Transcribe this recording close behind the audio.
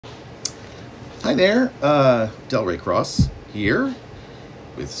Hi there, Delray Cross here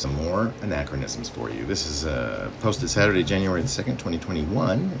with some more anachronisms for you. This is posted Saturday, January the 2nd,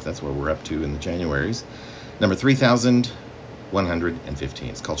 2021, if that's what we're up to in the Januaries. Number 3115.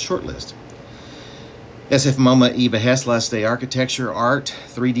 It's called Short List. SF MoMA Eva Hess, Last Day Architecture, Art,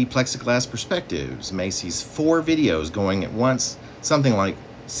 3D Plexiglass Perspectives, Macy's 4 videos going at once, something like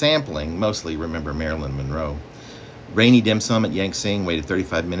sampling, mostly remember Marilyn Monroe. Rainy dim sum at Yangtze, waited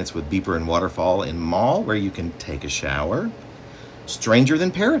 35 minutes with beeper and waterfall in mall where you can take a shower. Stranger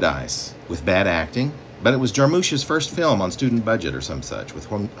Than Paradise with bad acting, but it was Jarmusch's first film on student budget or some such, with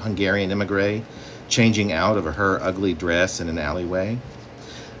Hungarian immigrant changing out of her ugly dress in an alleyway.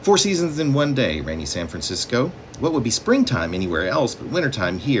 4 Seasons in One Day, rainy San Francisco. What would be springtime anywhere else but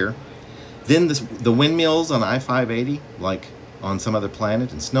wintertime here. Then the windmills on I-580, like on some other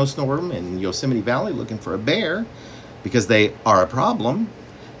planet, and snowstorm in Yosemite Valley looking for a bear, because they are a problem,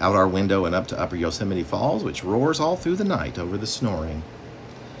 out our window and up to Upper Yosemite Falls, which roars all through the night over the snoring.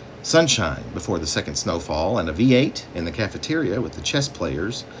 Sunshine before the second snowfall, and a V8 in the cafeteria with the chess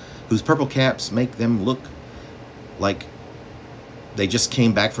players, whose purple caps make them look like they just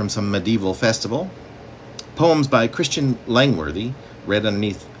came back from some medieval festival. Poems by Christian Langworthy, read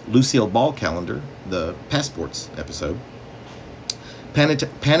underneath Lucille Ball Calendar, the Passports episode.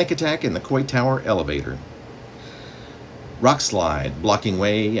 Panic attack in the Coit Tower elevator. Rock slide, blocking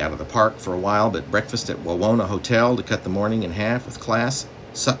way out of the park for a while, but breakfast at Wawona Hotel to cut the morning in half with class.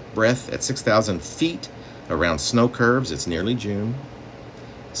 Suck breath at 6,000 feet around snow curves. It's nearly June.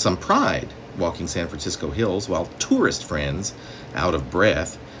 Some pride, walking San Francisco hills while tourist friends, out of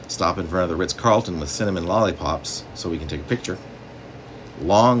breath, stop in front of the Ritz-Carlton with cinnamon lollipops so we can take a picture.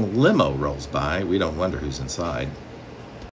 Long limo rolls by. We don't wonder who's inside.